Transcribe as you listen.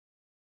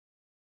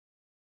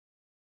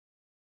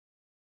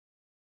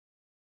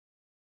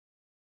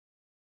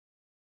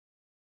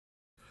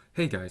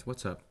Hey guys,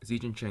 what's up?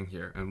 Zijin Cheng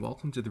here, and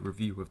welcome to the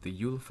review of the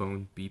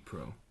Ulefone Be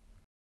Pro.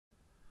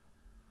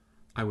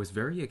 I was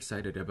very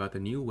excited about the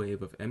new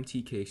wave of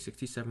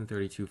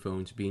MTK6732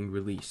 phones being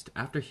released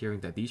after hearing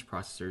that these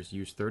processors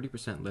use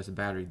 30% less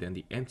battery than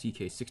the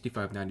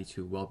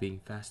MTK6592 while being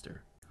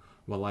faster.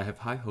 While I have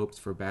high hopes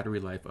for battery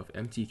life of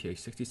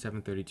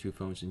MTK6732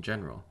 phones in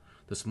general,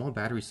 the small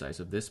battery size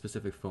of this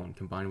specific phone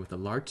combined with a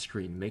large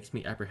screen makes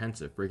me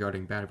apprehensive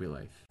regarding battery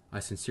life. I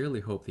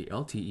sincerely hope the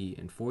LTE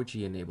and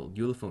 4G enabled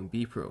Ulefone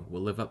Be Pro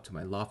will live up to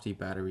my lofty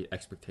battery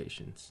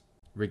expectations.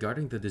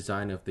 Regarding the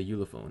design of the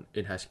Ulefone,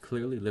 it has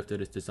clearly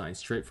lifted its design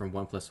straight from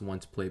OnePlus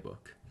One's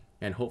playbook,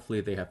 and hopefully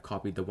they have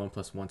copied the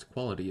OnePlus One's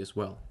quality as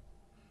well.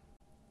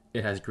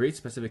 It has great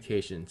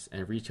specifications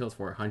and retails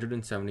for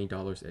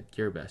 $170 at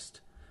GearBest,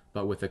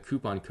 but with a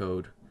coupon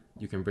code,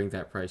 you can bring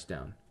that price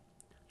down.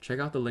 Check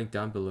out the link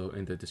down below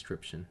in the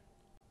description.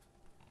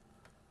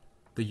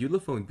 The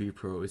Ulefone Be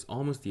Pro is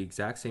almost the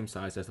exact same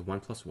size as the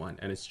OnePlus One,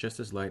 and it's just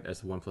as light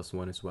as the OnePlus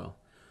One as well.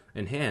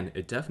 In hand,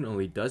 it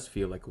definitely does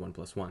feel like a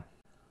OnePlus One.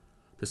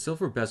 The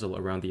silver bezel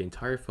around the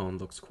entire phone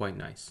looks quite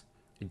nice.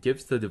 It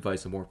gives the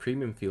device a more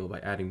premium feel by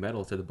adding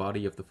metal to the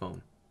body of the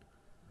phone.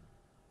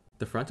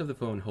 The front of the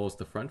phone holds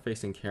the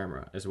front-facing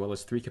camera as well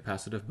as 3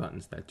 capacitive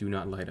buttons that do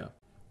not light up.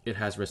 It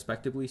has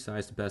respectably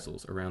sized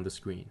bezels around the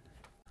screen.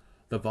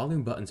 The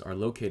volume buttons are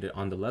located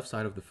on the left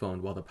side of the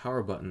phone while the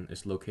power button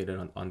is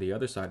located on the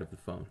other side of the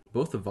phone.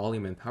 Both the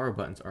volume and power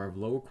buttons are of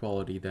lower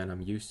quality than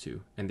I'm used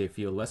to, and they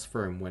feel less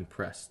firm when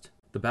pressed.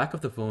 The back of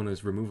the phone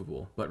is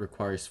removable, but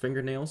requires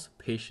fingernails,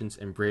 patience,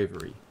 and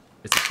bravery,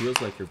 as it feels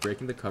like you're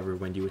breaking the cover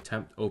when you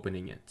attempt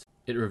opening it.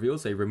 It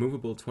reveals a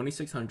removable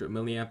 2600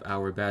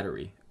 mAh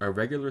battery, a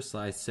regular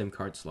sized SIM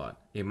card slot,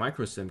 a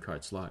MicroSIM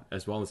card slot,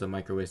 as well as a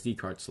MicroSD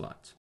card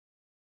slot.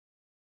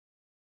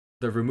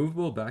 The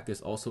removable back is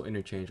also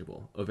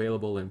interchangeable,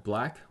 available in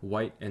black,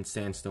 white, and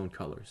sandstone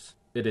colors.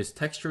 It is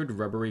textured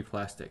rubbery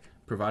plastic,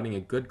 providing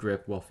a good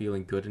grip while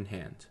feeling good in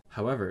hand.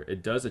 However,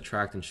 it does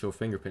attract and show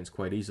fingerprints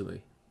quite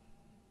easily.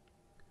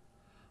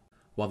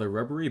 While the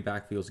rubbery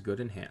back feels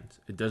good in hand,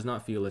 it does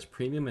not feel as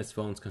premium as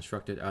phones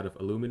constructed out of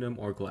aluminum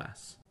or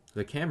glass.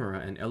 The camera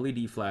and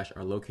LED flash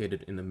are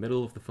located in the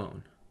middle of the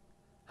phone.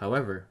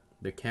 However,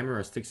 the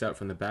camera sticks out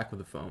from the back of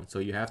the phone, so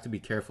you have to be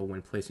careful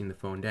when placing the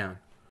phone down.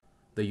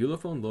 The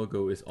Ulefone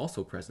logo is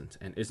also present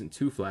and isn't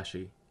too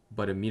flashy,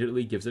 but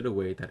immediately gives it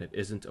away that it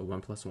isn't a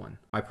OnePlus One.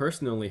 I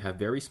personally have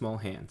very small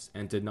hands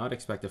and did not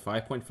expect a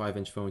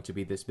 5.5-inch phone to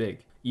be this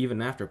big,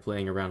 even after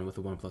playing around with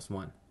the OnePlus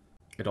One.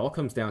 It all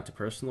comes down to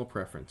personal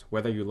preference,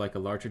 whether you like a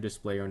larger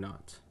display or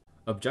not.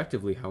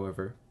 Objectively,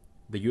 however,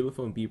 the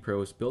Ulefone Be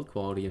Pro's build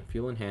quality and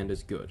feel in hand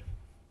is good,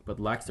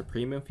 but lacks the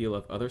premium feel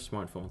of other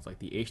smartphones like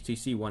the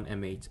HTC One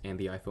M8 and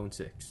the iPhone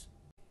 6.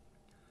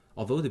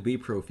 Although the Be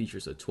Pro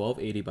features a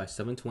 1280 by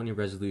 720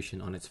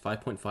 resolution on its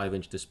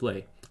 5.5-inch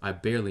display, I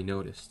barely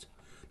noticed.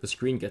 The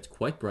screen gets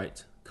quite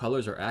bright,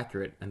 colors are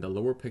accurate, and the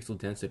lower pixel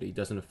density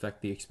doesn't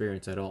affect the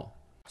experience at all.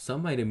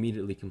 Some might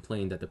immediately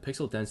complain that the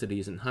pixel density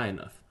isn't high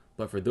enough,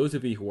 but for those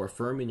of you who are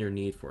firm in your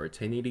need for a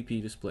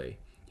 1080p display,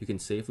 you can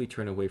safely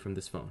turn away from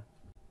this phone.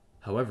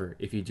 However,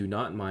 if you do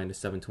not mind a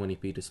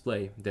 720p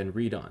display, then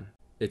read on.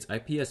 Its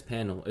IPS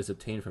panel is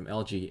obtained from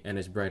LG and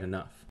is bright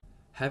enough.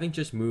 Having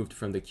just moved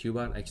from the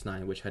Cubot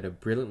X9, which had a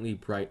brilliantly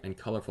bright and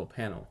colorful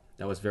panel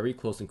that was very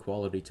close in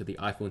quality to the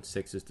iPhone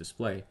 6's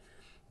display,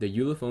 the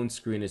Ulefone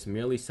screen is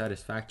merely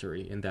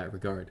satisfactory in that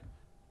regard.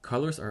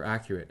 Colors are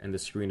accurate and the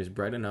screen is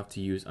bright enough to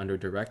use under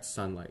direct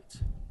sunlight.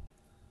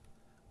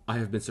 I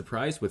have been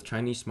surprised with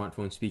Chinese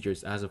smartphone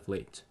speakers as of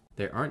late.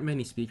 There aren't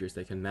many speakers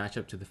that can match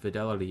up to the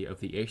fidelity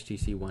of the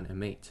HTC One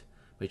M8,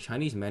 but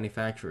Chinese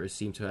manufacturers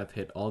seem to have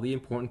hit all the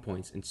important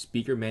points in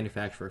speaker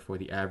manufacture for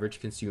the average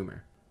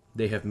consumer.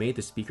 They have made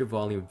the speaker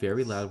volume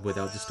very loud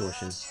without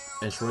distortion,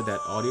 ensured that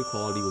audio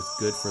quality was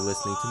good for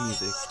listening to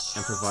music,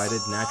 and provided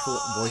natural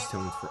voice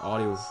tones for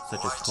audio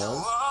such as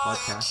calls,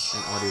 podcasts,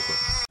 and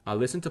audiobooks. I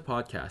listen to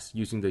podcasts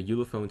using the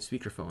Ulefone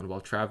speakerphone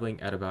while traveling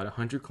at about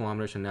 100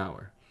 kilometers an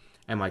hour,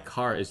 and my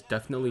car is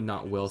definitely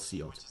not well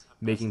sealed,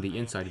 making the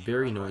inside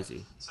very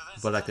noisy,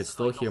 but I could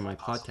still hear my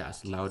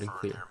podcast loud and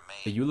clear.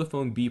 The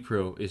Ulefone Be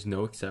Pro is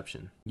no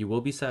exception. You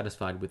will be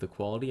satisfied with the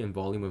quality and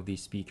volume of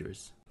these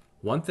speakers.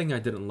 One thing I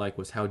didn't like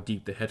was how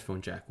deep the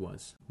headphone jack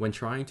was. When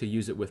trying to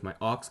use it with my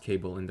aux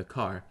cable in the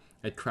car,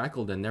 it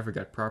crackled and never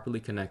got properly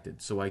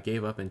connected, so I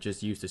gave up and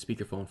just used the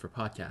speakerphone for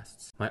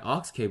podcasts. My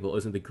aux cable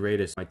isn't the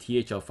greatest. My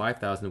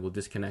THL5000 will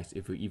disconnect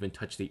if you even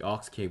touch the aux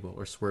cable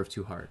or swerve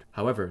too hard.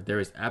 However, there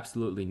is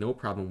absolutely no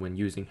problem when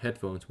using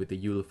headphones with the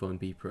Ulefone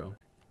Be Pro.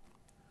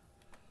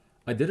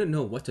 I didn't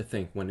know what to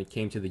think when it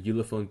came to the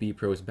Ulefone Be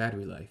Pro's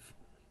battery life.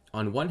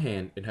 On one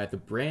hand, it had the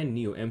brand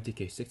new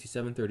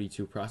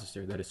MTK6732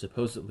 processor that is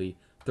supposedly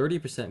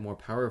 30% more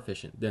power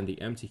efficient than the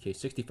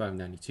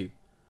MTK6592.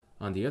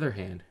 On the other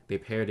hand, they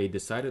paired a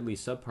decidedly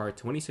subpar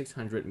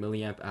 2600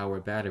 mAh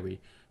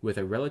battery with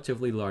a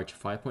relatively large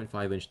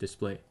 5.5-inch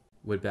display.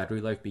 Would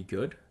battery life be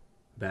good?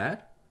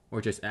 Bad? Or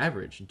just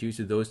average due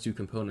to those two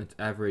components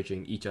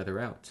averaging each other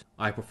out?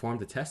 I performed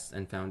the tests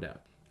and found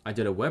out. I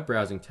did a web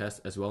browsing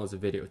test as well as a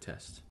video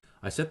test.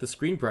 I set the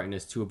screen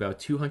brightness to about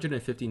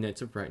 250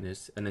 nits of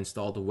brightness and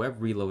installed a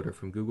web reloader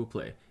from Google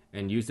Play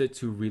and used it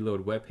to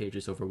reload web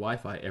pages over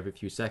Wi-Fi every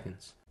few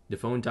seconds. The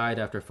phone died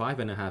after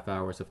 5.5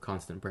 hours of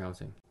constant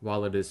browsing.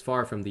 While it is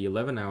far from the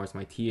 11 hours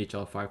my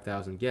THL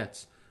 5000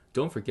 gets,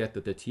 don't forget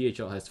that the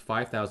THL has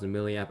 5000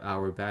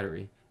 mAh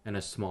battery and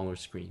a smaller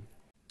screen.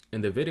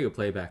 In the video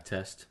playback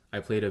test,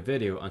 I played a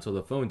video until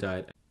the phone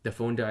died. The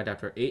phone died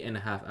after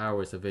 8.5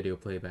 hours of video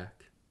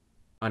playback.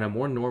 On a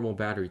more normal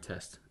battery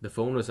test, the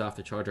phone was off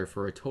the charger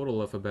for a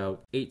total of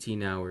about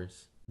 18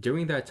 hours.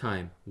 During that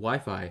time,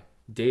 Wi-Fi,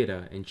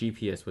 data, and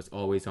GPS was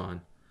always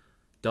on.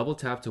 Double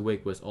tap to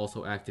wake was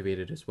also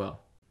activated as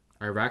well.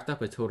 I racked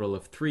up a total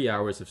of 3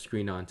 hours of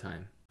screen on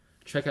time.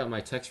 Check out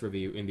my text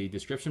review in the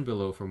description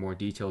below for more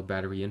detailed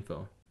battery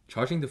info.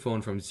 Charging the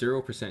phone from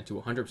 0%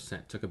 to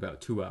 100% took about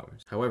 2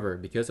 hours. However,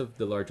 because of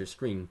the larger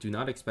screen, do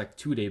not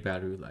expect 2-day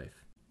battery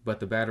life,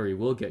 but the battery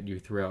will get you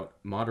throughout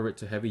moderate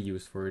to heavy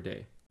use for a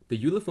day.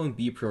 The Ulefone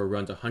Be Pro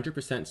runs a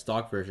 100%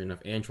 stock version of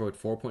Android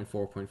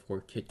 4.4.4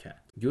 KitKat.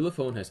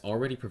 Ulefone has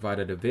already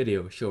provided a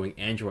video showing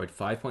Android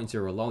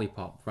 5.0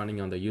 Lollipop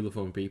running on the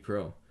Ulefone Be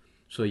Pro,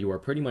 so you are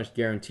pretty much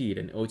guaranteed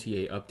an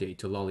OTA update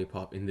to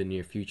Lollipop in the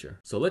near future.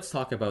 So let's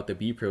talk about the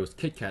Be Pro's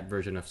KitKat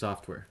version of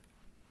software.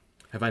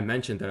 Have I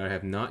mentioned that I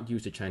have not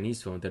used a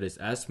Chinese phone that is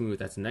as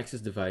smooth as a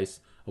Nexus device,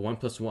 a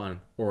OnePlus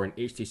One, or an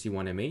HTC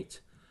One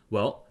M8?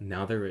 Well,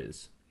 now there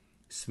is.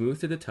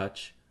 Smooth to the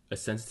touch, a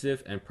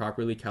sensitive and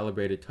properly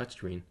calibrated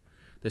touchscreen,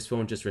 this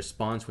phone just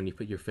responds when you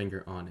put your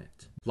finger on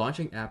it.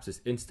 Launching apps is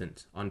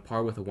instant, on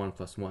par with a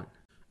OnePlus One.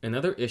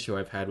 Another issue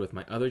I've had with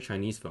my other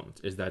Chinese phones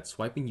is that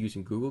swiping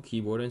using Google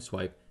Keyboard and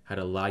Swipe had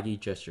a laggy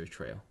gesture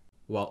trail,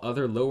 while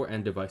other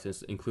lower-end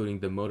devices,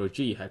 including the Moto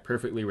G, had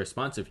perfectly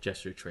responsive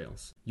gesture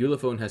trails.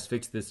 Ulefone has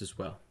fixed this as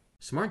well.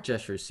 Smart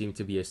gestures seem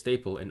to be a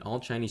staple in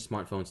all Chinese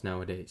smartphones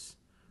nowadays.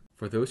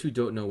 For those who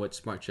don't know what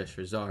smart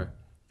gestures are,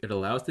 it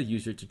allows the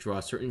user to draw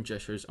certain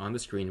gestures on the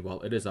screen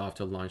while it is off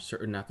to launch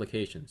certain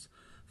applications.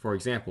 For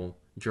example,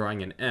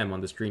 drawing an M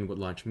on the screen would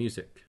launch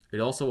music. It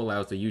also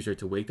allows the user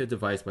to wake the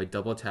device by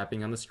double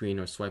tapping on the screen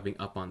or swiping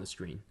up on the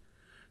screen.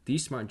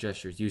 These smart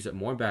gestures use up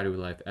more battery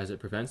life as it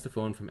prevents the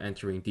phone from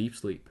entering deep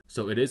sleep,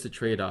 so it is a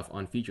trade-off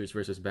on features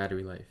versus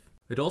battery life.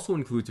 It also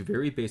includes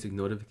very basic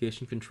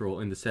notification control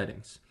in the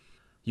settings.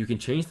 You can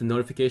change the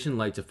notification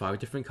light to 5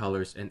 different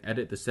colors and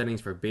edit the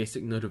settings for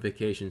basic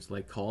notifications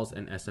like calls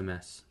and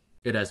SMS.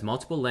 It has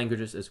multiple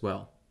languages as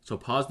well, so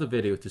pause the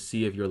video to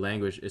see if your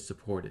language is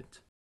supported.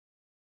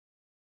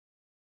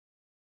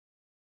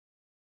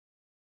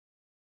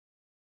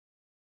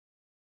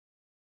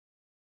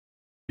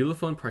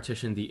 Ulefone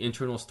partitioned the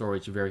internal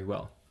storage very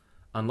well.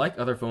 Unlike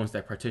other phones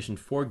that partitioned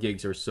 4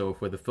 gigs or so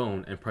for the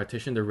phone and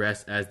partitioned the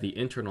rest as the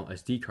internal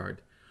SD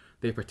card,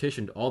 they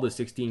partitioned all the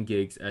 16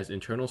 gigs as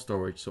internal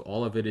storage so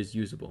all of it is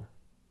usable.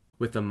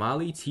 With the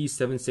Mali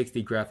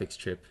T760 graphics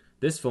chip,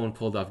 this phone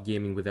pulled off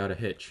gaming without a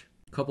hitch.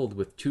 Coupled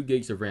with 2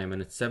 gigs of RAM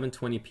and a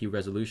 720p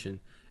resolution,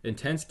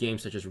 intense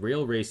games such as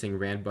rail racing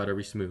ran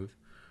buttery smooth.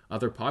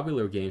 Other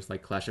popular games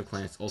like Clash of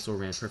Clans also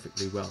ran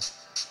perfectly well.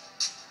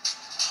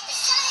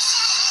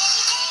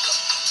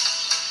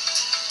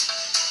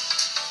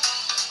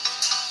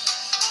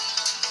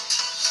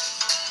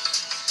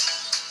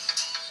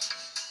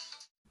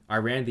 I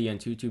ran the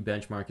Antutu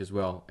benchmark as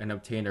well and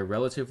obtained a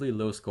relatively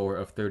low score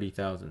of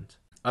 30,000.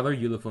 Other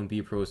Ulefone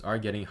Be Pros are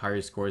getting higher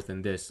scores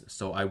than this,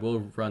 so I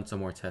will run some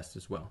more tests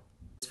as well.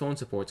 This phone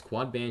supports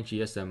quad-band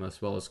GSM as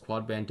well as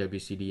quad-band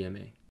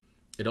WCDMA.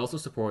 It also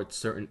supports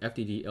certain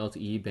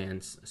FDD-LTE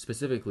bands,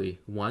 specifically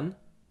 1,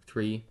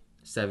 3,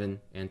 7,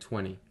 and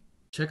 20.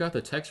 Check out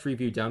the text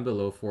review down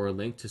below for a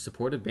link to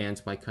supported bands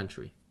by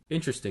country.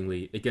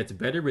 Interestingly, it gets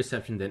better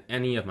reception than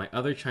any of my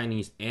other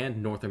Chinese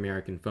and North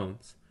American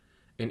phones.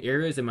 In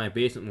areas in my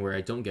basement where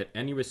I don't get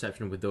any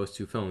reception with those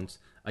two phones,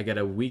 I get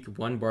a weak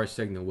 1-bar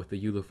signal with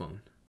the Ulefone.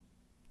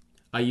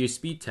 I used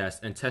speed tests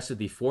and tested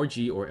the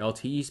 4G or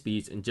LTE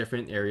speeds in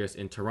different areas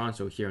in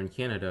Toronto here in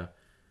Canada,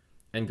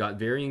 and got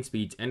varying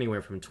speeds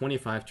anywhere from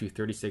 25 to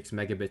 36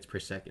 megabits per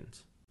second.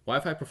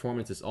 Wi-Fi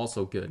performance is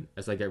also good,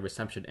 as I get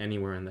reception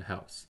anywhere in the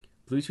house.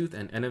 Bluetooth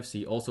and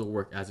NFC also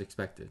work as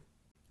expected.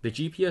 The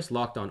GPS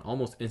locked on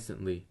almost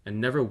instantly and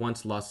never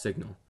once lost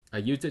signal. I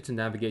used it to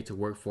navigate to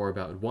work for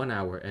about 1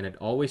 hour and it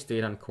always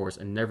stayed on course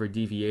and never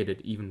deviated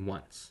even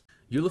once.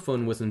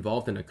 Ulefone was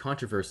involved in a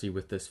controversy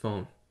with this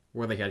phone,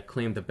 where they had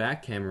claimed the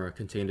back camera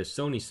contained a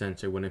Sony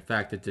sensor when in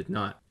fact it did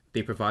not.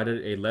 They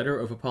provided a letter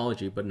of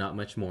apology but not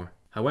much more.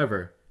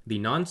 However, the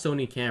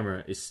non-Sony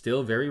camera is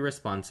still very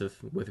responsive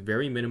with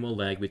very minimal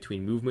lag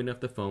between movement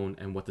of the phone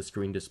and what the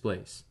screen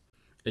displays.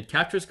 It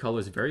captures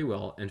colors very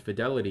well and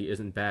fidelity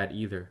isn't bad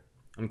either.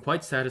 I'm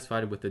quite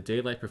satisfied with the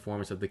daylight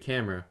performance of the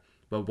camera,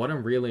 but what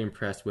I'm really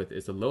impressed with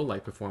is the low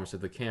light performance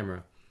of the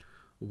camera.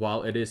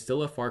 While it is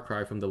still a far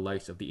cry from the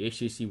likes of the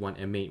HTC One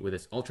M8 with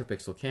its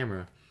ultra-pixel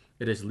camera,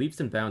 it is leaps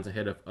and bounds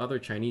ahead of other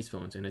Chinese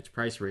phones in its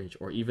price range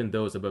or even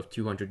those above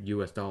 $200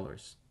 US.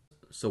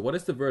 So what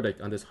is the verdict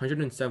on this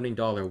 $170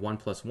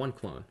 OnePlus One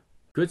clone?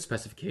 Good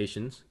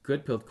specifications,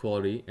 good build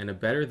quality, and a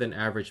better than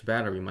average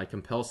battery might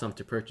compel some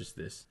to purchase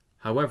this.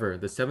 However,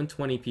 the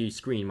 720p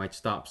screen might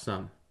stop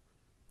some.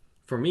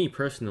 For me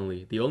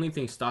personally, the only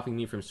thing stopping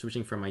me from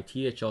switching from my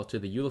THL to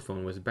the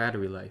Ulefone was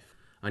battery life.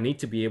 I need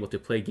to be able to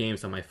play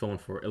games on my phone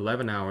for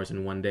 11 hours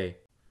in one day.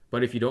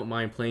 But if you don't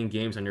mind playing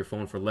games on your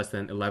phone for less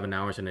than 11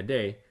 hours in a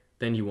day,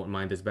 then you won't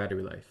mind this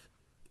battery life.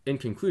 In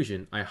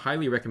conclusion, I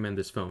highly recommend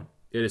this phone.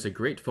 It is a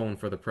great phone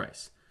for the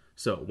price.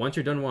 So once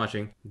you're done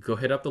watching, go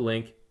hit up the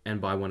link and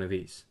buy one of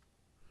these.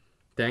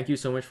 Thank you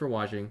so much for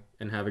watching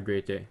and have a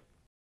great day.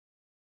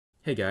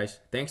 Hey guys,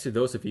 thanks to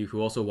those of you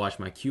who also watched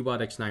my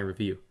Cubot X9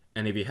 review.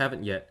 And if you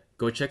haven't yet,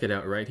 go check it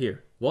out right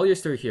here. While you're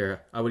still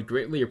here, I would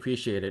greatly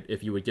appreciate it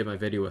if you would give my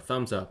video a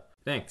thumbs up.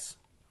 Thanks.